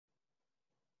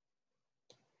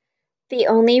The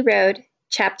Only Road,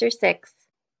 Chapter 6.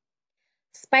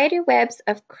 Spider webs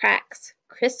of cracks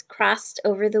crisscrossed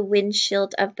over the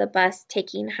windshield of the bus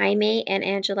taking Jaime and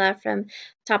Angela from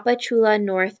Tapachula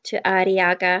north to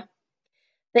Arriaga.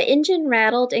 The engine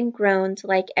rattled and groaned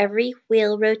like every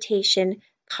wheel rotation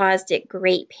caused it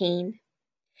great pain.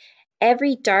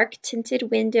 Every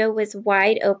dark-tinted window was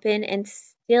wide open, and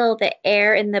still the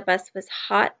air in the bus was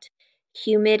hot,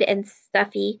 humid, and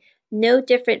stuffy, no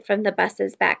different from the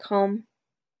buses back home.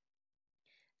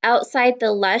 Outside,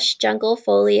 the lush jungle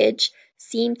foliage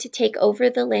seemed to take over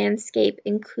the landscape,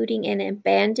 including an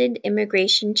abandoned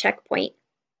immigration checkpoint.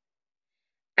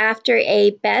 After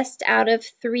a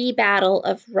best-out-of-3 battle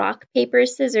of rock, paper,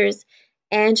 scissors,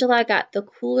 Angela got the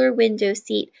cooler window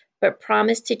seat but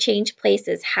promised to change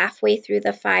places halfway through the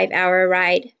 5-hour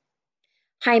ride.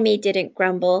 Jaime didn't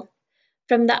grumble.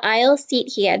 From the aisle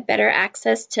seat he had better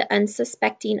access to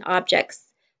unsuspecting objects.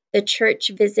 The church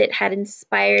visit had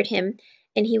inspired him,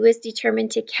 and he was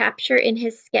determined to capture in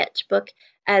his sketchbook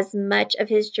as much of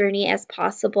his journey as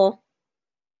possible.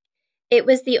 It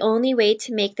was the only way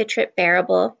to make the trip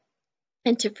bearable,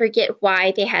 and to forget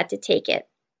why they had to take it.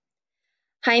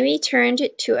 Jaime turned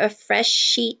to a fresh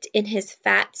sheet in his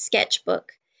fat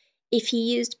sketchbook. If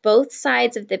he used both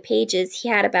sides of the pages, he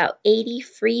had about 80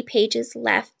 free pages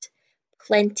left.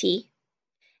 Plenty.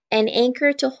 An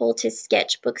anchor to hold his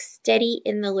sketchbook steady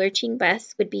in the lurching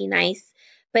bus would be nice,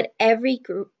 but every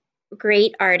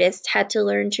great artist had to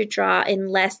learn to draw in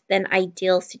less than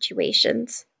ideal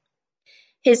situations.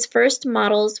 His first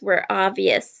models were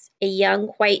obvious: a young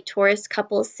white tourist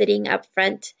couple sitting up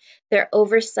front, their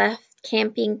overstuffed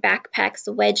camping backpacks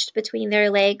wedged between their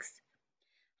legs.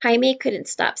 Jaime couldn't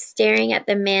stop staring at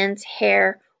the man's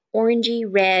hair, orangey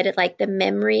red like the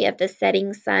memory of the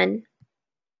setting sun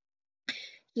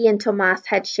he and Tomas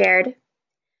had shared.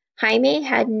 Jaime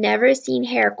had never seen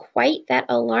hair quite that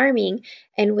alarming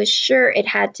and was sure it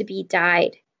had to be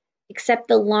dyed. Except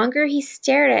the longer he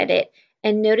stared at it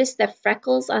and noticed the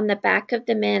freckles on the back of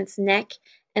the man's neck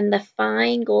and the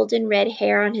fine golden red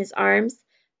hair on his arms,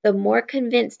 the more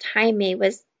convinced Jaime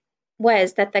was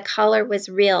that the color was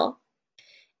real.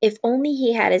 If only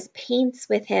he had his paints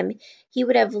with him, he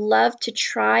would have loved to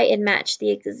try and match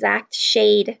the exact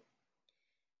shade.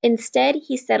 Instead,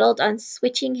 he settled on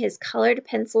switching his colored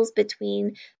pencils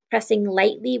between, pressing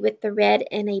lightly with the red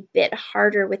and a bit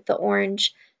harder with the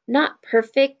orange. Not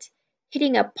perfect.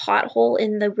 Hitting a pothole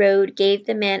in the road gave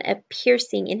the man a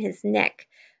piercing in his neck,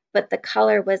 but the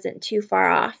color wasn't too far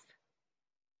off.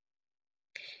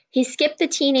 He skipped the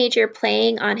teenager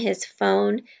playing on his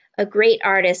phone. A great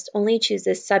artist only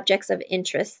chooses subjects of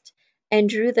interest, and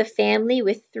drew the family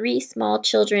with 3 small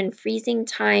children freezing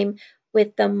time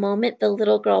with the moment the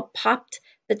little girl popped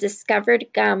the discovered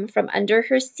gum from under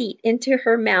her seat into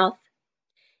her mouth.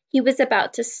 He was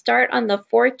about to start on the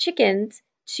 4 chickens,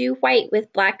 2 white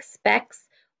with black specks,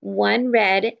 1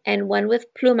 red, and 1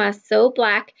 with plumas so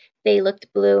black they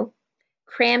looked blue,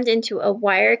 crammed into a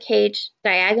wire cage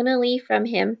diagonally from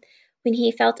him, when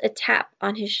he felt a tap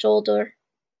on his shoulder.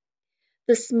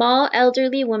 The small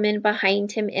elderly woman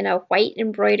behind him in a white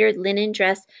embroidered linen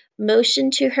dress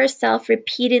motioned to herself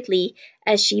repeatedly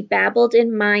as she babbled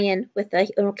in Mayan with an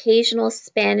occasional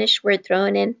Spanish word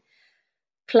thrown in.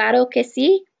 Claro que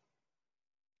sí.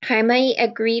 Jaime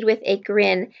agreed with a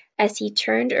grin as he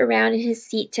turned around in his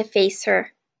seat to face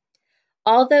her.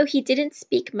 Although he didn't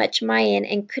speak much Mayan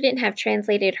and couldn't have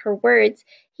translated her words,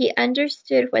 he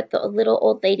understood what the little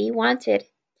old lady wanted.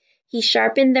 He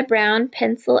sharpened the brown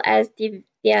pencil as the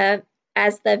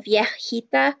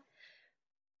viejita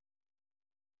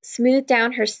smoothed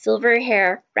down her silver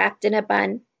hair wrapped in a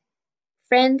bun.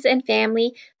 Friends and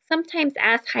family sometimes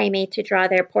asked Jaime to draw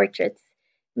their portraits.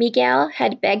 Miguel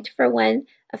had begged for one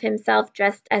of himself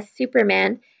dressed as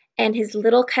Superman, and his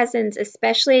little cousins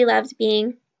especially loved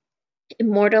being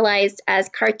immortalized as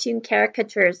cartoon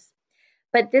caricatures.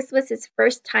 But this was his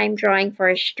first time drawing for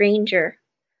a stranger.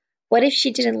 What if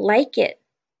she didn't like it?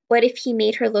 What if he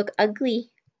made her look ugly?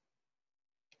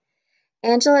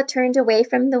 Angela turned away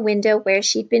from the window where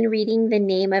she'd been reading the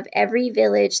name of every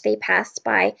village they passed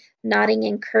by, nodding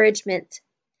encouragement.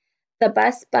 The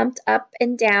bus bumped up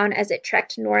and down as it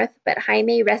trekked north, but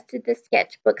Jaime rested the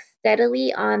sketchbook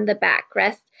steadily on the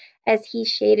backrest as he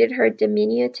shaded her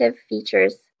diminutive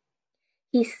features.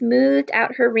 He smoothed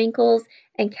out her wrinkles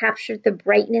and captured the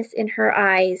brightness in her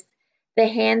eyes. The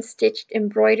hand-stitched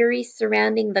embroidery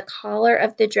surrounding the collar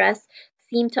of the dress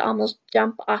seemed to almost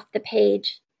jump off the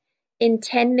page. In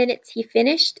 10 minutes he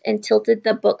finished and tilted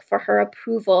the book for her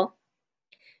approval.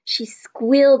 She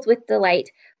squealed with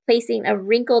delight, placing a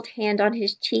wrinkled hand on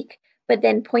his cheek, but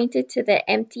then pointed to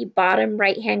the empty bottom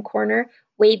right-hand corner,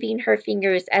 waving her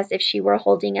fingers as if she were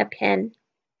holding a pen.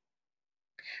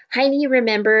 Jaime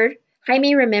remembered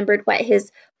what his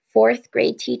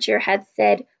fourth-grade teacher had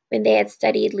said when they had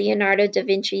studied Leonardo da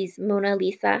Vinci's Mona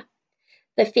Lisa.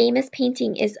 The famous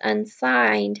painting is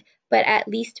unsigned, but at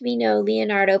least we know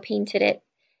Leonardo painted it.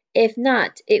 If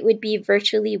not, it would be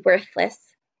virtually worthless.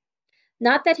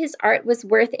 Not that his art was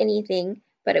worth anything,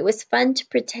 but it was fun to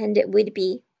pretend it would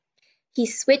be. He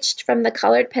switched from the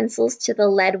colored pencils to the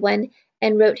lead one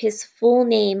and wrote his full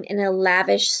name in a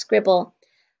lavish scribble,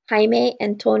 Jaime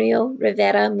Antonio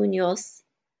Rivera Munoz.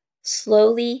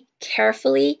 Slowly,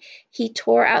 carefully, he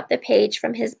tore out the page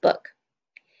from his book.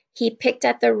 He picked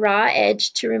at the raw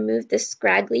edge to remove the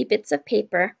scraggly bits of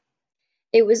paper.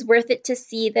 It was worth it to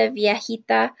see the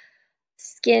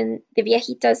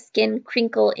viejita's skin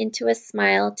crinkle into a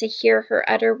smile, to hear her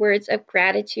utter words of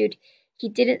gratitude he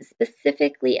didn't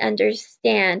specifically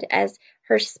understand as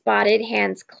her spotted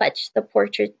hands clutched the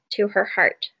portrait to her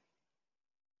heart.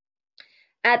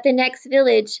 At the next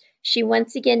village, she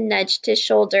once again nudged his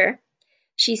shoulder.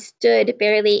 She stood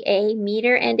barely 1.5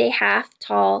 meters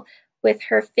tall, with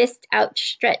her fist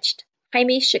outstretched.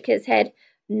 Jaime shook his head.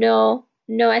 No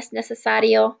es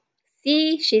necesario.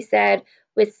 Sí, she said,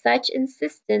 with such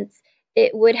insistence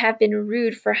it would have been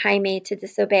rude for Jaime to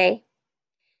disobey.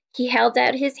 He held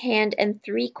out his hand and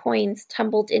 3 coins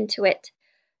tumbled into it.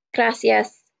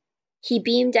 Gracias. He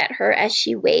beamed at her as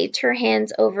she waved her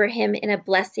hands over him in a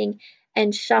blessing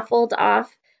and shuffled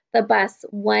off the bus,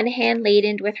 one hand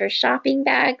laden with her shopping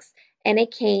bags and a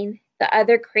cane, the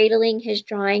other cradling his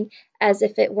drawing as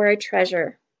if it were a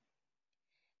treasure.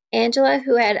 Angela,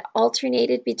 who had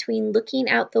alternated between looking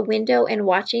out the window and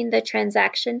watching the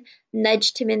transaction,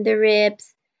 nudged him in the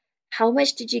ribs. How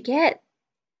much did you get?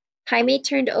 Jaime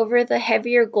turned over the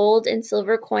heavier gold and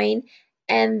silver coin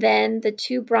and then the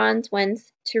 2 bronze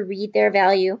ones to read their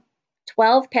value.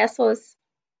 12 pesos.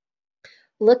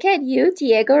 Look at you,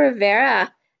 Diego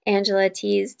Rivera, Angela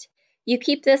teased. You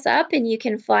keep this up and you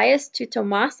can fly us to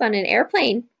Tomas on an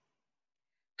airplane.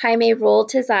 Jaime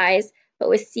rolled his eyes, but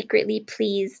was secretly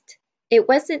pleased. It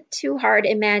wasn't too hard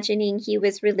imagining he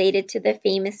was related to the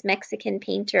famous Mexican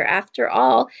painter. After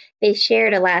all, they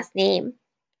shared a last name.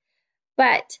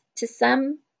 But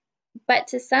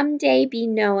to someday be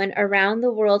known around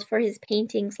the world for his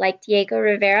paintings like Diego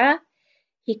Rivera,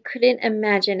 he couldn't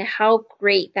imagine how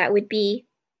great that would be.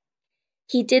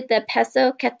 He did the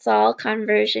peso-quetzal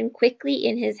conversion quickly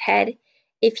in his head.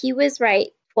 If he was right,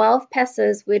 12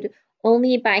 pesos would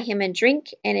only buy him a drink,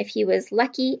 and if he was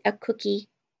lucky, a cookie.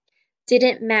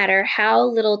 Didn't matter how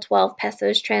little 12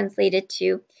 pesos translated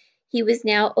to. He was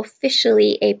now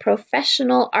officially a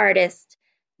professional artist.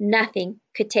 Nothing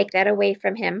could take that away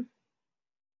from him.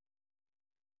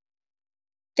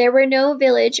 There were no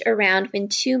village around when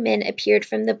 2 men appeared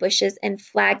from the bushes and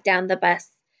flagged down the bus.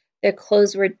 Their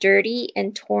clothes were dirty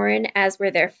and torn, as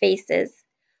were their faces.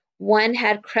 One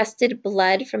had crusted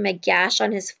blood from a gash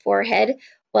on his forehead,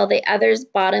 while the other's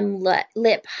bottom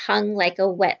lip hung like a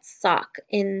wet sock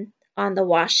on the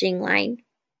washing line.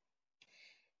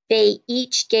 They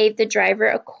each gave the driver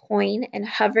a coin and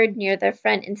hovered near the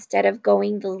front instead of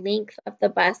going the length of the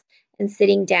bus and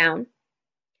sitting down.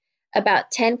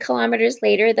 About 10 kilometers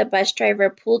later, the bus driver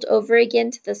pulled over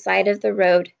again to the side of the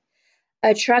road.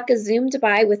 A truck zoomed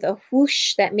by with a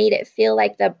whoosh that made it feel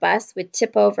like the bus would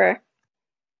tip over.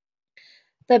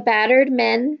 The battered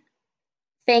men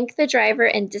thanked the driver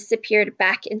and disappeared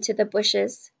back into the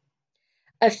bushes.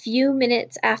 A few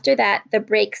minutes after that, the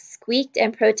brakes squeaked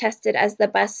and protested as the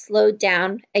bus slowed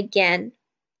down again.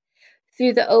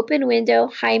 Through the open window,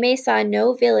 Jaime saw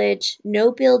no village,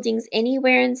 no buildings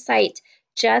anywhere in sight,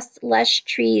 just lush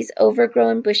trees,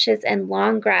 overgrown bushes, and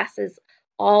long grasses,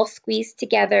 all squeezed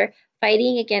together,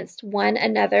 fighting against one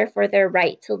another for their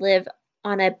right to live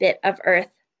on a bit of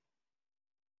earth.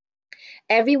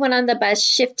 Everyone on the bus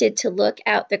shifted to look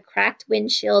out the cracked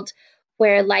windshield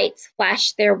where lights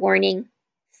flashed their warning.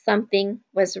 Something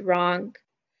was wrong.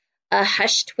 A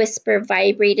hushed whisper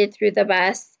vibrated through the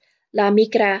bus. La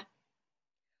migra.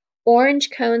 Orange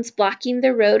cones blocking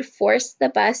the road forced the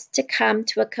bus to come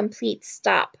to a complete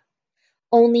stop.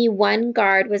 Only one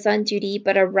guard was on duty,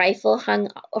 but a rifle hung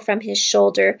from his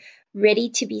shoulder, ready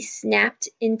to be snapped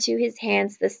into his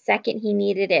hands the second he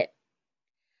needed it.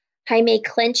 Jaime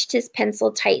clenched his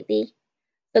pencil tightly.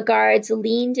 The guards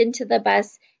leaned into the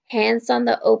bus, hands on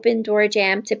the open door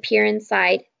jamb to peer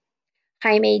inside.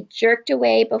 Jaime jerked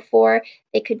away before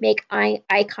they could make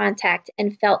eye contact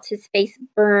and felt his face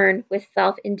burn with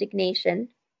self-indignation.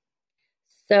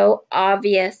 So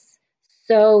obvious,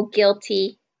 so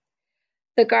guilty.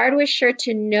 The guard was sure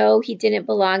to know he didn't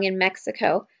belong in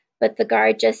Mexico, but the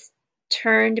guard just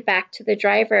turned back to the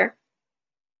driver.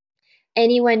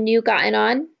 Anyone new gotten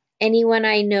on? Anyone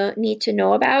I need to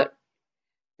know about?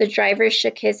 The driver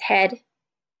shook his head.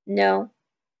 No.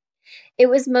 It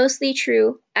was mostly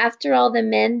true. After all, the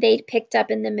men they'd picked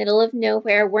up in the middle of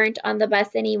nowhere weren't on the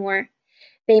bus anymore.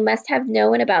 They must have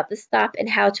known about the stop and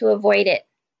how to avoid it.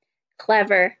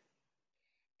 Clever.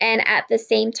 And at the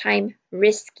same time,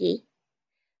 risky.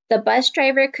 The bus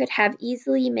driver could have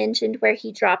easily mentioned where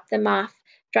he dropped them off.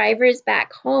 Drivers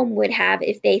back home would have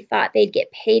if they thought they'd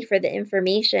get paid for the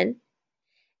information.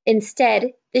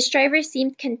 Instead, this driver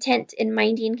seemed content in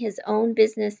minding his own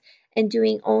business and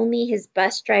doing only his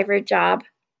bus driver job.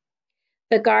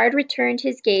 The guard returned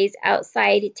his gaze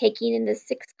outside, taking in the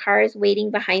 6 cars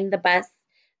waiting behind the bus,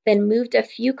 then moved a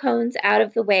few cones out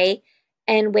of the way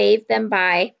and waved them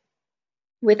by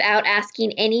without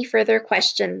asking any further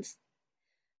questions.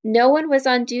 No one was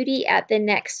on duty at the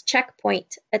next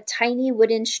checkpoint, a tiny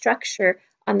wooden structure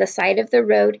on the side of the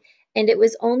road, and it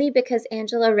was only because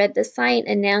Angela read the sign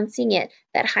announcing it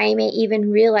that Jaime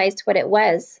even realized what it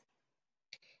was.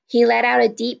 He let out a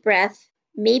deep breath.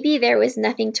 Maybe there was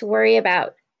nothing to worry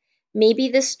about. Maybe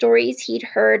the stories he'd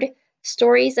heard,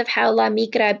 stories of how La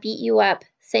Migra beat you up,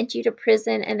 sent you to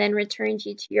prison, and then returned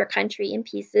you to your country in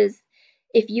pieces,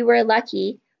 if you were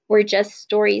lucky, were just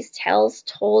stories tales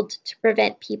told to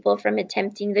prevent people from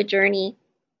attempting the journey.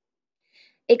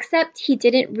 Except he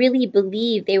didn't really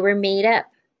believe they were made up,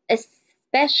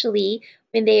 especially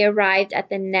when they arrived at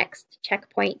the next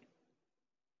checkpoint.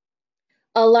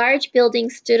 A large building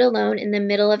stood alone in the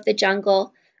middle of the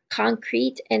jungle,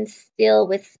 concrete and still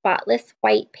with spotless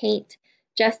white paint.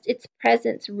 Just its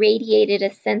presence radiated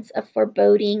a sense of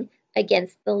foreboding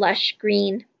against the lush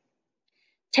green.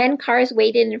 10 cars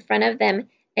waited in front of them,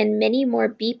 and many more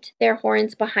beeped their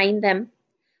horns behind them.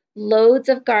 Loads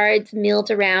of guards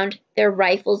milled around, their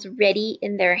rifles ready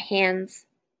in their hands.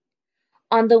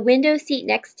 On the window seat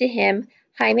next to him,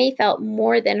 Jaime felt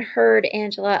more than heard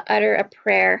Angela utter a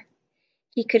prayer.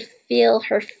 He could feel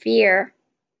her fear.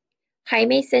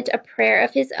 Jaime sent a prayer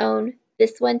of his own,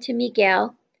 this one to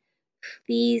Miguel.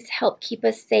 Please help keep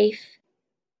us safe.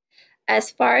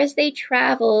 As far as they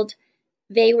traveled,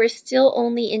 they were still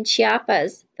only in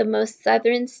Chiapas, the most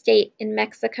southern state in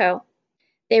Mexico.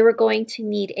 They were going to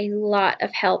need a lot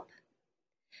of help.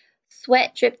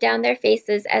 Sweat dripped down their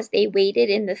faces as they waited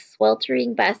in the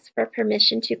sweltering bus for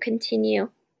permission to continue.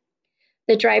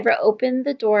 The driver opened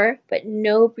the door, but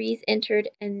no breeze entered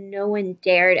and no one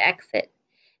dared exit.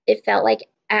 It felt like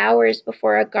hours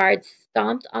before a guard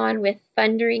stomped on with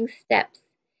thundering steps.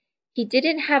 He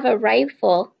didn't have a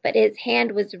rifle, but his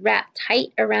hand was wrapped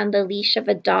tight around the leash of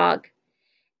a dog.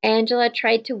 Angela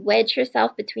tried to wedge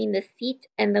herself between the seat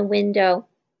and the window.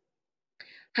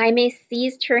 Jaime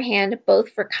seized her hand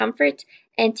both for comfort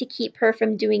and to keep her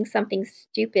from doing something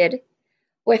stupid.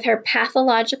 With her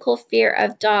pathological fear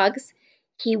of dogs,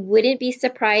 he wouldn't be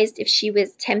surprised if she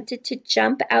was tempted to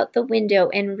jump out the window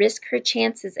and risk her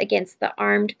chances against the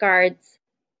armed guards.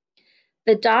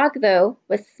 The dog, though,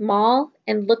 was small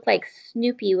and looked like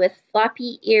Snoopy with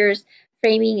floppy ears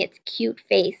framing its cute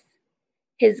face.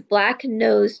 His black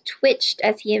nose twitched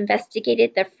as he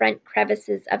investigated the front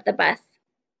crevices of the bus.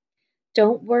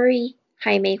 Don't worry,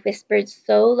 Jaime whispered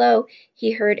so low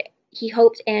he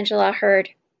hoped Angela heard.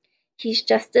 He's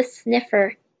just a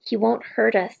sniffer. He won't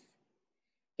hurt us.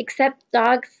 Except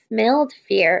dogs smelled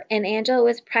fear, and Angela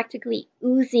was practically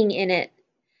oozing in it.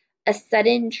 A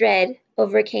sudden dread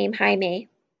overcame Jaime.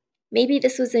 Maybe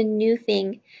this was a new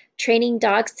thing, training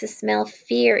dogs to smell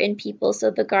fear in people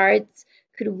so the guards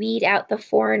could weed out the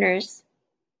foreigners.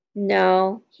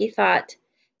 No, he thought,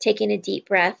 taking a deep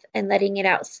breath and letting it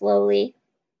out slowly.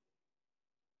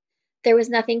 There was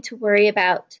nothing to worry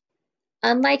about.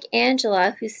 Unlike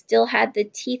Angela, who still had the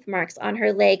teeth marks on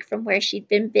her leg from where she'd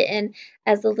been bitten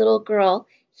as a little girl,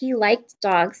 he liked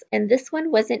dogs, and this one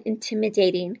wasn't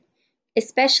intimidating,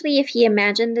 especially if he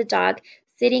imagined the dog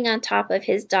sitting on top of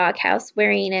his doghouse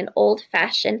wearing an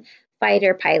old-fashioned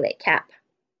fighter pilot cap.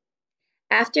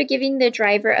 After giving the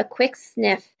driver a quick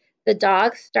sniff, the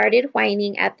dog started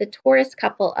whining at the tourist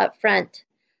couple up front.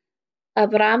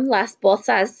 Abram las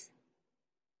bolsas,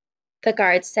 the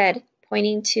guard said,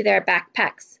 pointing to their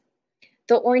backpacks.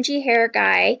 The orangey-haired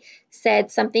guy said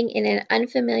something in an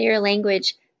unfamiliar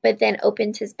language, but then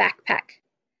opened his backpack.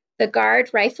 The guard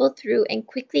rifled through and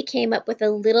quickly came up with a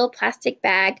little plastic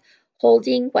bag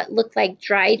holding what looked like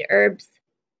dried herbs.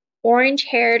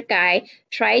 Orange-haired guy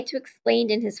tried to explain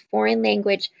in his foreign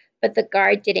language, but the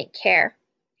guard didn't care.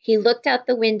 He looked out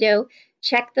the window,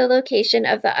 checked the location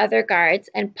of the other guards,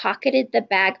 and pocketed the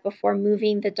bag before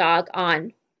moving the dog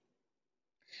on.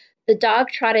 The dog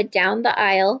trotted down the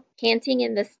aisle, panting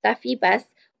in the stuffy bus,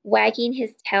 wagging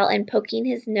his tail and poking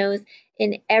his nose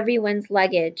in everyone's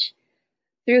luggage.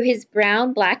 Through his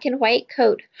brown, black, and white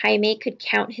coat, Jaime could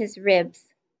count his ribs.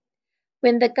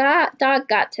 When the dog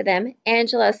got to them,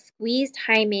 Angela squeezed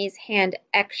Jaime's hand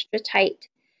extra tight.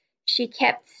 She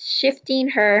kept shifting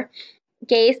her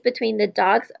gaze between the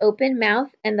dog's open mouth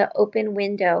and the open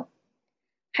window.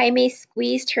 Jaime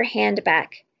squeezed her hand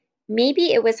back.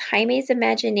 Maybe it was Jaime's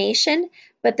imagination,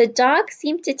 but the dog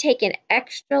seemed to take an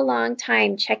extra long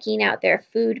time checking out their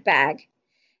food bag.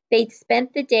 They'd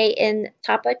spent the day in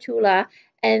Tapachula,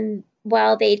 and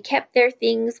while they'd kept their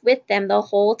things with them the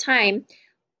whole time,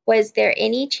 was there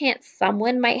any chance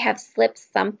someone might have slipped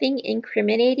something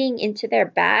incriminating into their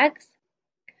bags?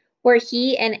 Were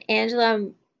he and Angela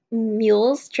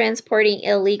mules transporting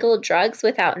illegal drugs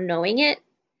without knowing it?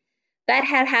 That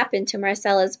had happened to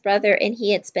Marcela's brother, and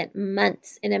he had spent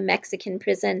months in a Mexican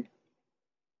prison.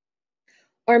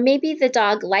 Or maybe the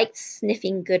dog liked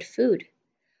sniffing good food.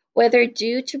 Whether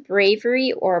due to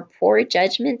bravery or poor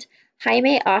judgment,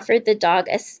 Jaime offered the dog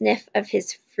a sniff of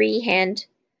his free hand.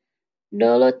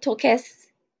 No lo toques.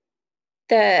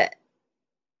 The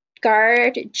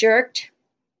guard jerked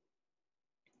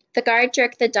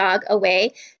the dog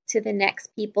away to the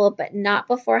next people, but not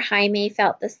before Jaime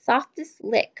felt the softest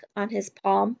lick on his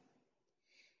palm.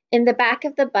 In the back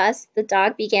of the bus, the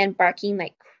dog began barking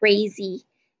like crazy.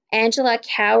 Angela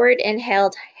cowered and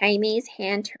held Jaime's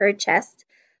hand to her chest,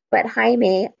 but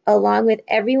Jaime, along with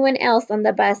everyone else on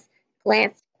the bus,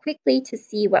 glanced quickly to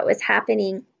see what was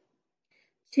happening.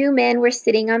 Two men were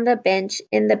sitting on the bench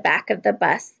in the back of the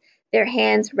bus, their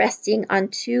hands resting on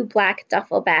two black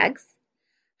duffel bags.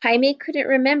 Jaime couldn't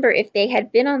remember if they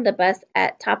had been on the bus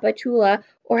at Tapachula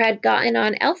or had gotten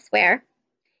on elsewhere.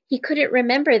 He couldn't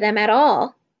remember them at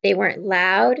all. They weren't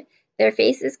loud. Their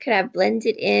faces could have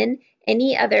blended in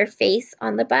any other face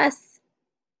on the bus.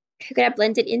 Could have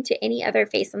blended into any other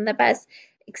face on the bus,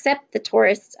 except the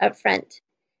tourists up front.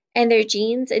 And their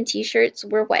jeans and t-shirts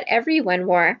were what everyone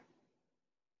wore.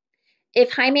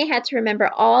 If Jaime had to remember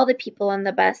all the people on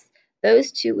the bus,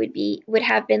 those two would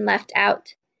have been left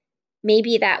out.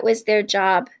 Maybe that was their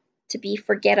job, to be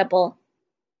forgettable.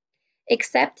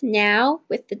 Except now,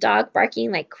 with the dog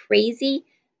barking like crazy,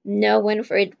 no one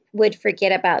would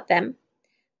forget about them.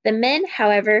 The men,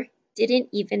 however, didn't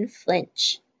even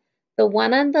flinch. The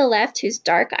one on the left, whose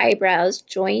dark eyebrows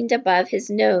joined above his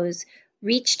nose,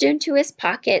 reached into his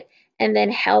pocket and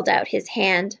then held out his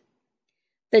hand.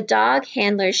 The dog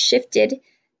handler shifted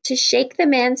to shake the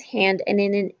man's hand and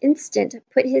in an instant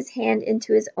put his hand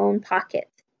into his own pocket.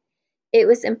 It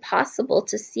was impossible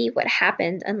to see what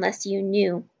happened unless you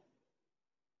knew.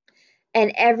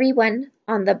 And everyone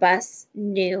on the bus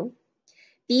knew.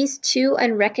 These two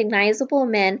unrecognizable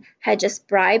men had just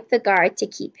bribed the guard to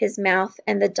keep his mouth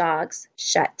and the dog's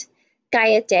shut.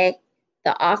 Cállate,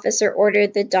 the officer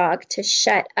ordered the dog to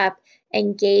shut up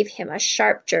and gave him a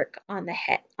sharp jerk on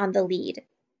the lead.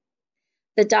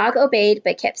 The dog obeyed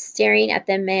but kept staring at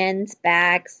the man's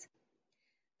bags.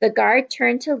 The guard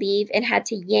turned to leave and had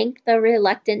to yank the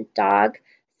reluctant dog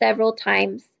several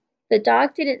times. The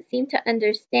dog didn't seem to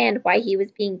understand why he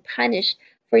was being punished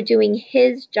for doing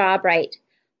his job right.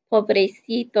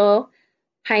 Pobrecito,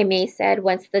 Jaime said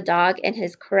once the dog and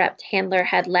his corrupt handler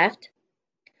had left.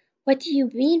 What do you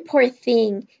mean, poor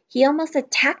thing? He almost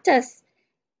attacked us.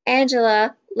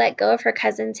 Angela let go of her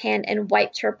cousin's hand and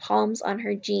wiped her palms on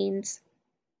her jeans.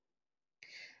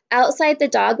 Outside, the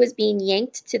dog was being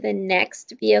yanked to the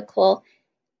next vehicle,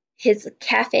 his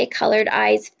cafe-colored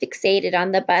eyes fixated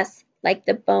on the bus like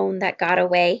the bone that got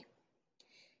away.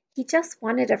 He just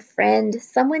wanted a friend,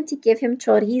 someone to give him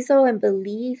chorizo and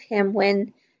believe him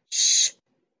when... Shh!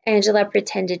 Angela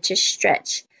pretended to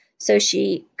stretch so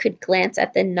she could glance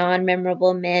at the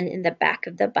non-memorable men in the back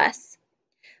of the bus.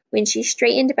 When she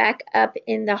straightened back up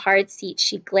in the hard seat,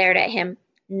 she glared at him.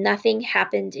 Nothing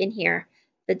happened in here.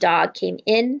 The dog came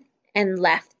in and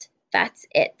left. That's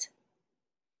it.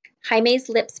 Jaime's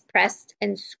lips pressed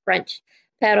and scrunched.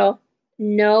 Pero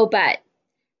no but.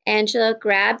 Angela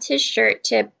grabbed his shirt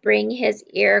to bring his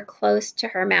ear close to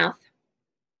her mouth.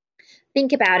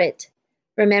 Think about it.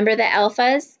 Remember the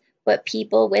alphas? What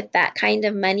people with that kind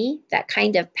of money, that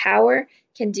kind of power,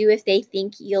 can do if they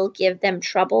think you'll give them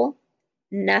trouble?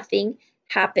 Nothing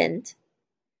happened.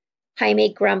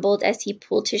 Jaime grumbled as he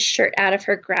pulled his shirt out of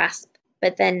her grasp,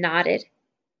 but then nodded.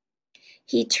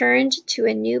 He turned to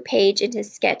a new page in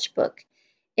his sketchbook.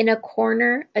 In a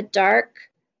corner, a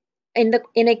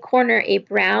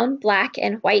brown, black,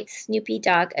 and white Snoopy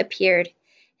dog appeared.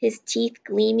 his teeth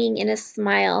gleaming in a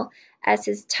smile as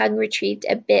his tongue retrieved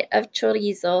a bit of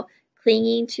chorizo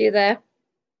clinging to the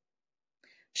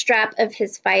strap of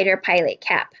his fighter pilot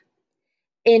cap.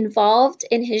 Involved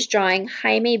in his drawing,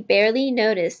 Jaime barely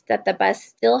noticed that the bus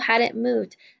still hadn't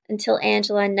moved until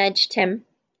Angela nudged him.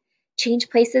 "Change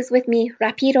places with me,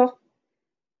 rapido,"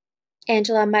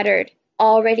 Angela muttered,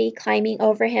 already climbing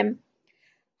over him.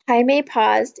 Jaime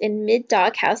paused in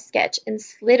mid-doghouse sketch and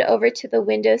slid over to the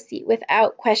window seat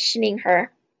without questioning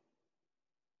her.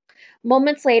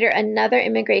 Moments later, another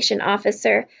immigration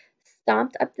officer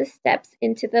stomped up the steps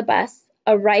into the bus,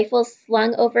 a rifle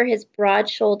slung over his broad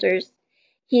shoulders.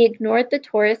 He ignored the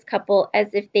tourist couple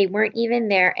as if they weren't even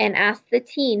there and asked the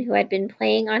teen who had been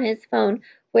playing on his phone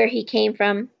where he came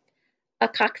from. "A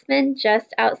coxman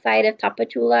just outside of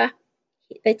Tapachula,"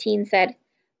 the teen said.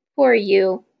 "Poor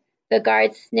you." The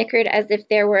guard snickered as if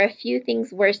there were a few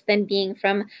things worse than being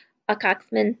from a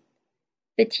coxman.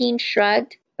 The teen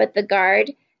shrugged, but the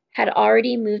guard had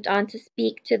already moved on to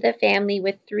speak to the family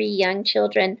with 3 young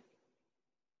children.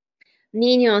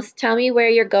 "Niños, tell me where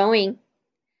you're going."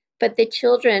 But the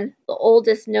children, the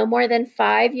oldest no more than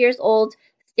 5 years old,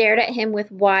 stared at him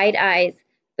with wide eyes.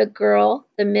 The girl,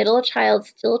 the middle child,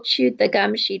 still chewed the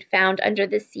gum she'd found under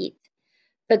the seat.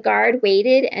 The guard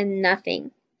waited and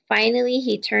nothing. Finally,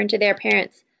 he turned to their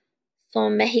parents.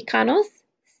 "Son Mexicanos?"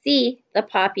 "Sí," the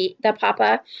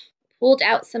papa pulled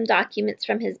out some documents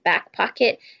from his back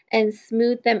pocket and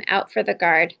smoothed them out for the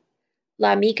guard.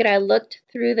 La Migra looked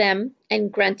through them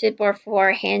and grunted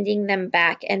before handing them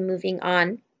back and moving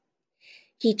on.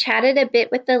 He chatted a bit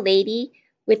with the lady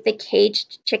with the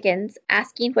caged chickens,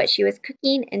 asking what she was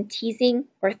cooking and teasing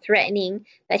or threatening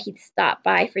that he'd stop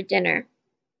by for dinner.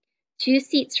 2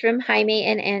 seats from Jaime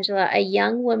and Angela, a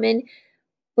young woman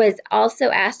was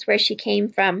also asked where she came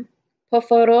from. "Por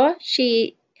favor,"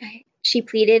 she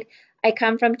pleaded, "I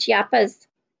come from Chiapas."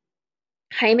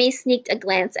 Jaime sneaked a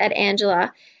glance at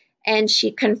Angela, and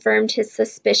she confirmed his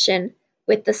suspicion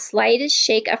with the slightest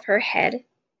shake of her head.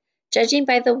 Judging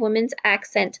by the woman's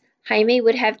accent, Jaime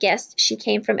would have guessed she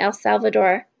came from El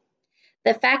Salvador.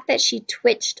 The fact that she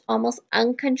twitched almost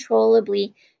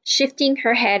uncontrollably, shifting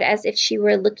her head as if she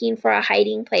were looking for a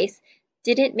hiding place,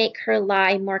 didn't make her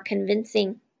lie more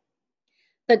convincing.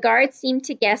 The guard seemed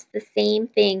to guess the same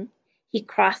thing. He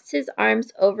crossed his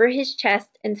arms over his chest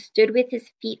and stood with his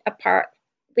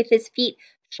feet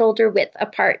shoulder width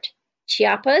apart.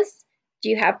 "Chiapas? Do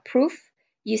you have proof?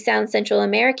 You sound Central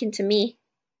American to me."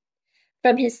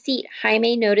 From his seat,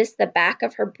 Jaime noticed the back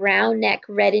of her brown neck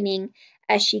reddening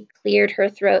as she cleared her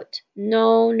throat.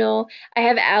 No, I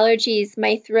have allergies.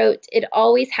 My throat. It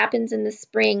always happens in the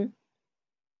spring."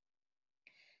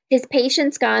 His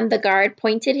patience gone, the guard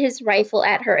pointed his rifle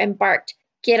at her and barked,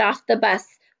 "Get off the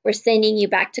bus. We're sending you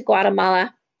back to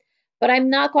Guatemala." "But I'm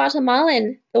not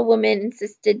Guatemalan," the woman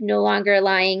insisted, no longer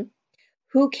lying.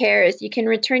 "Who cares? You can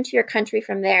return to your country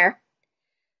from there."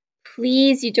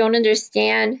 "Please, you don't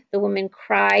understand," the woman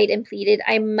cried and pleaded.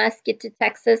 "I must get to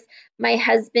Texas. My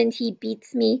husband, he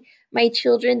beats me. My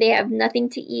children, they have nothing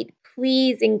to eat.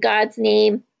 Please, in God's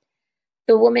name."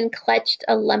 The woman clutched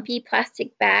a lumpy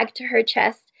plastic bag to her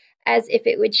chest as if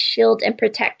it would shield and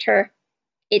protect her.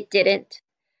 It didn't.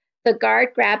 The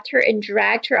guard grabbed her and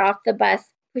dragged her off the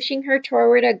bus, pushing her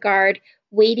toward a guard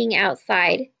waiting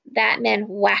outside. That man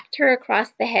whacked her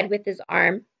across the head with his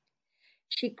arm.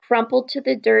 She crumpled to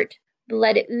the dirt,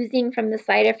 blood oozing from the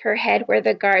side of her head where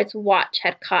the guard's watch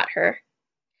had caught her.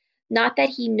 Not that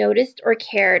he noticed or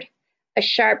cared. A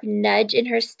sharp nudge in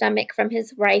her stomach from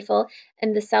his rifle,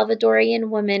 and the Salvadorian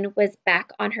woman was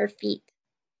back on her feet.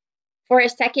 For a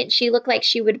second, she looked like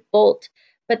she would bolt,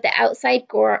 but the outside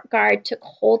guard took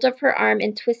hold of her arm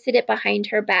and twisted it behind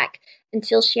her back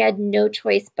until she had no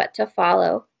choice but to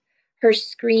follow. Her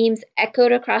screams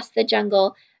echoed across the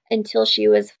jungle until she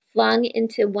was flung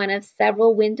into one of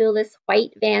several windowless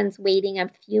white vans waiting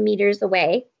a few meters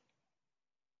away.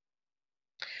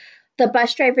 The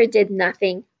bus driver did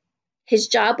nothing. His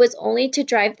job was only to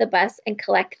drive the bus and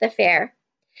collect the fare.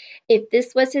 If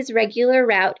this was his regular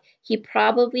route, he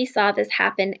probably saw this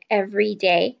happen every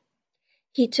day.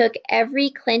 It took every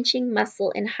clenching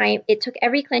muscle in Jaime's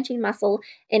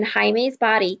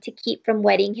body to keep from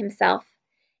wetting himself.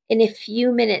 In a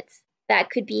few minutes, that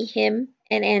could be him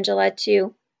and Angela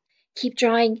too. Keep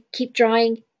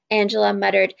drawing, Angela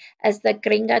muttered as the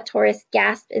gringa tourist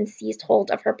gasped and seized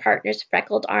hold of her partner's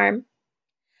freckled arm.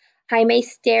 Jaime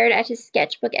stared at his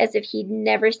sketchbook as if he'd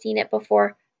never seen it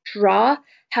before. Draw?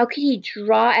 How could he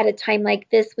draw at a time like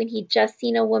this when he'd just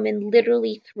seen a woman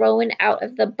literally thrown out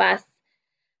of the bus?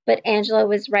 But Angela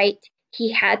was right.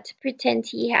 He had to pretend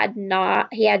he had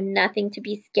nothing to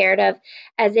be scared of,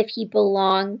 as if he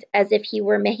belonged, as if he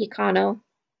were Mexicano.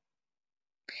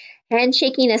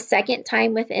 Handshaking a second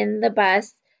time within the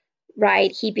bus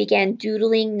ride, he began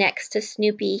doodling next to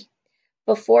Snoopy.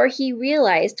 Before he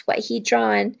realized what he'd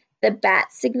drawn, the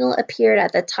bat signal appeared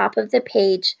at the top of the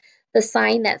page, the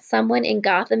sign that someone in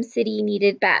Gotham City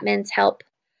needed Batman's help.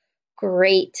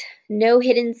 Great. No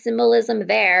hidden symbolism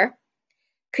there.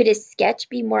 Could his sketch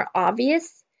be more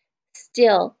obvious?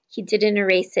 Still, he didn't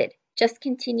erase it, just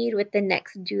continued with the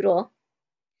next doodle.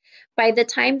 By the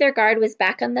time their guard was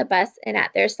back on the bus and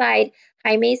at their side,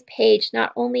 Jaime's page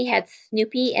not only had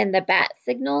Snoopy and the bat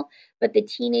signal, but the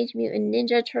Teenage Mutant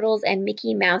Ninja Turtles and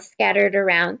Mickey Mouse scattered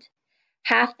around.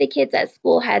 Half the kids at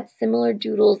school had similar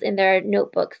doodles in their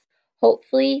notebooks.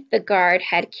 Hopefully, the guard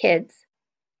had kids.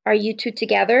 Are you two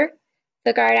together?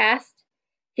 The guard asked.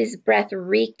 His breath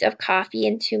reeked of coffee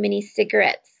and too many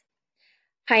cigarettes.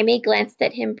 Jaime glanced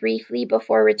at him briefly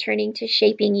before returning to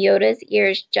shaping Yoda's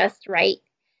ears just right.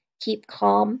 Keep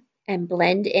calm and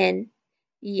blend in.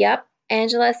 Yup,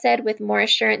 Angela said with more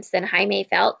assurance than Jaime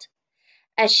felt.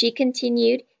 As she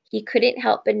continued, he couldn't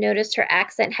help but notice her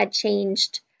accent had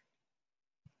changed.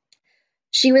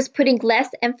 She was putting less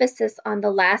emphasis on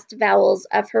the last vowels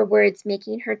of her words,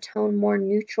 making her tone more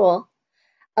neutral.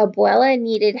 Abuela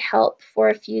needed help for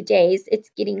a few days.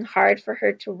 It's getting hard for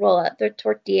her to roll up the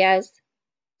tortillas.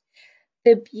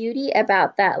 The beauty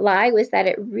about that lie was that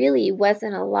it really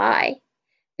wasn't a lie.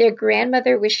 Their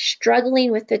grandmother was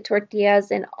struggling with the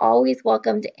tortillas and always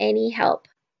welcomed any help.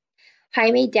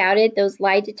 Jaime doubted those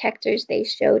lie detectors they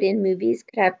showed in movies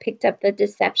could have picked up the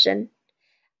deception.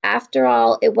 After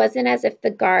all, it wasn't as if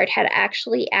the guard had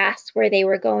actually asked where they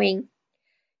were going.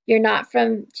 You're not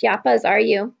from Chiapas, are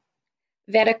you?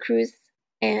 Veracruz,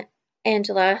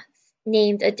 Angela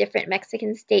named a different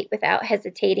Mexican state without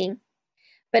hesitating,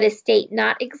 but a state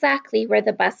not exactly where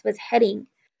the bus was heading,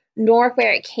 nor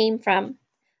where it came from.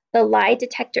 The lie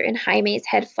detector in Jaime's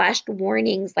head flashed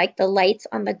warnings like the lights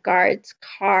on the guard's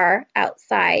car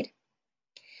outside.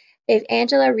 If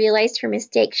Angela realized her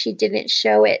mistake, she didn't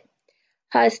show it.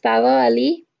 ¿Ha estado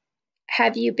allí?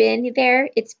 Have you been there?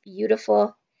 It's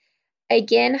beautiful.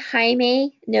 Again,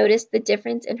 Jaime noticed the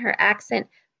difference in her accent,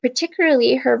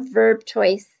 particularly her verb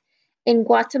choice. In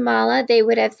Guatemala, they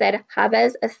would have said,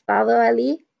 ¿Habes estado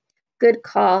allí? Good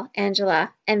call,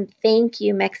 Angela, and thank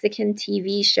you, Mexican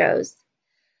TV shows.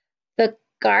 The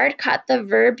guard caught the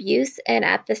verb use, and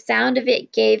at the sound of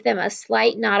it gave them a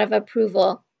slight nod of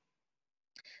approval.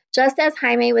 Just as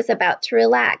Jaime was about to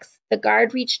relax, the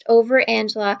guard reached over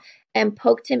Angela and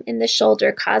poked him in the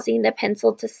shoulder, causing the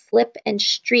pencil to slip and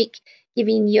streak,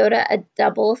 giving Yoda a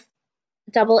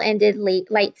double-ended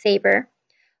lightsaber.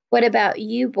 What about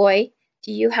you, boy?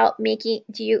 Do you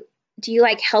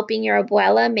like helping your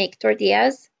abuela make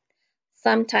tortillas?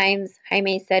 Sometimes,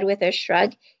 Jaime said with a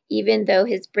shrug, even though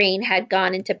his brain had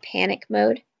gone into panic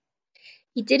mode.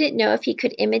 He didn't know if he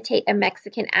could imitate a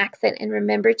Mexican accent and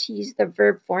remember to use the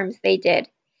verb forms they did.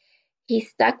 He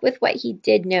stuck with what he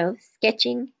did know,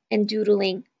 sketching and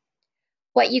doodling.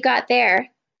 What you got there?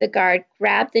 The guard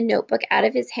grabbed the notebook out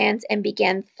of his hands and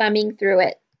began thumbing through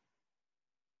it.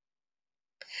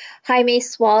 Jaime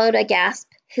swallowed a gasp.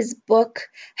 His book,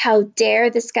 how dare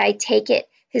this guy take it,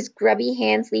 his grubby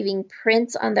hands leaving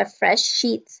prints on the fresh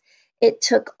sheets. It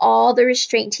took all the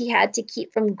restraint he had to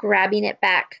keep from grabbing it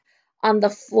back. On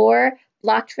the floor,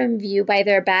 blocked from view by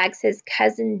their bags, his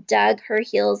cousin dug her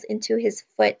heels into his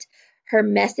foot. Her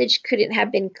message couldn't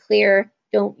have been clearer.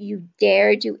 Don't you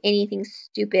dare do anything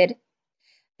stupid.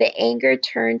 The anger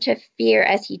turned to fear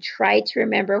as he tried to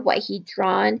remember what he'd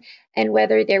drawn and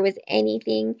whether there was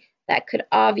anything that could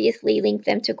obviously link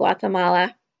them to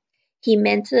Guatemala. He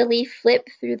mentally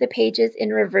flipped through the pages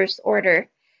in reverse order.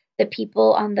 The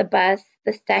people on the bus,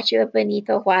 the statue of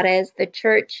Benito Juarez, the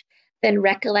church, then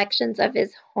recollections of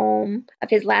his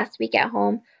last week at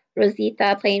home,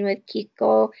 Rosita playing with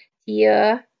Kiko,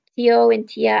 Tio and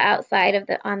Tia outside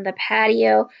on the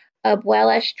patio,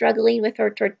 Abuela struggling with her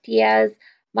tortillas,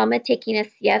 Mama taking a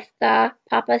siesta,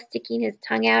 Papa sticking his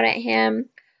tongue out at him,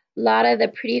 Lotta, the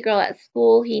pretty girl at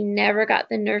school he never got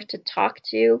the nerve to talk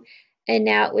to, and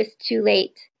now it was too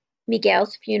late.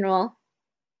 Miguel's funeral.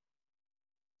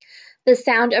 The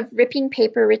sound of ripping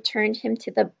paper returned him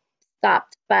to the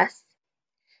stopped bus.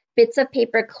 Bits of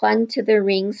paper clung to the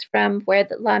rings from where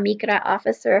the La Migra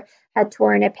officer had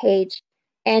torn a page.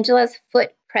 Angela's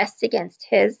foot pressed against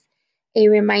his, a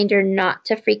reminder not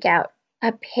to freak out.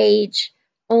 A page.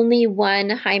 Only one,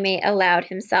 Jaime allowed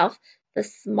himself, the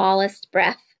smallest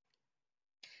breath.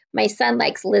 My son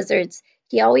likes lizards.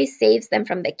 He always saves them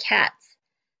from the cats.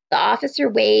 The officer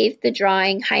waved the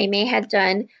drawing Jaime had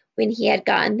done when he had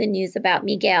gotten the news about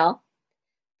Miguel.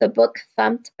 The book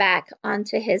thumped back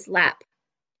onto his lap,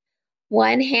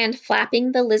 one hand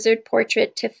flapping the lizard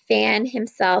portrait to fan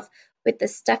himself with the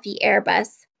stuffy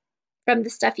airbus from the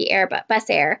stuffy bus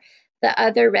air, the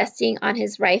other resting on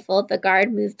his rifle. The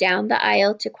guard moved down the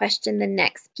aisle to question the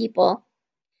next people.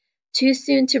 Too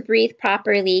soon to breathe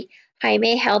properly,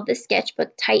 Jaime held the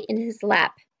sketchbook tight in his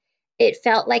lap. It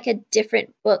felt like a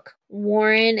different book,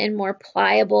 worn and more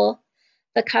pliable,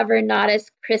 the cover not as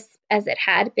crisp as it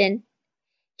had been.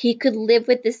 He could live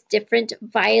with this different,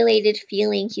 violated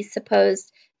feeling, he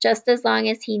supposed, just as long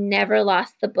as he never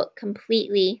lost the book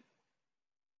completely.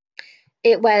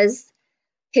 It was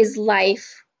his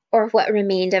life, or what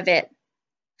remained of it.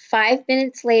 5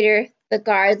 minutes later, the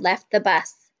guard left the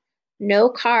bus. No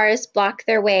cars blocked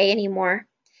their way anymore,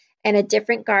 and a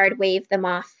different guard waved them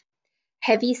off.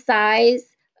 Heavy sighs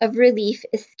of relief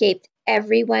escaped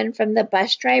everyone from the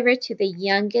bus driver to the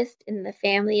youngest in the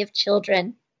family of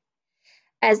children.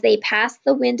 As they passed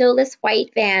the windowless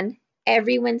white van,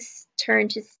 everyone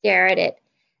turned to stare at it,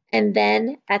 and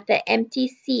then at the empty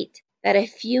seat that a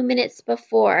few minutes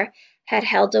before had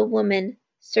held a woman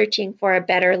searching for a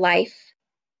better life.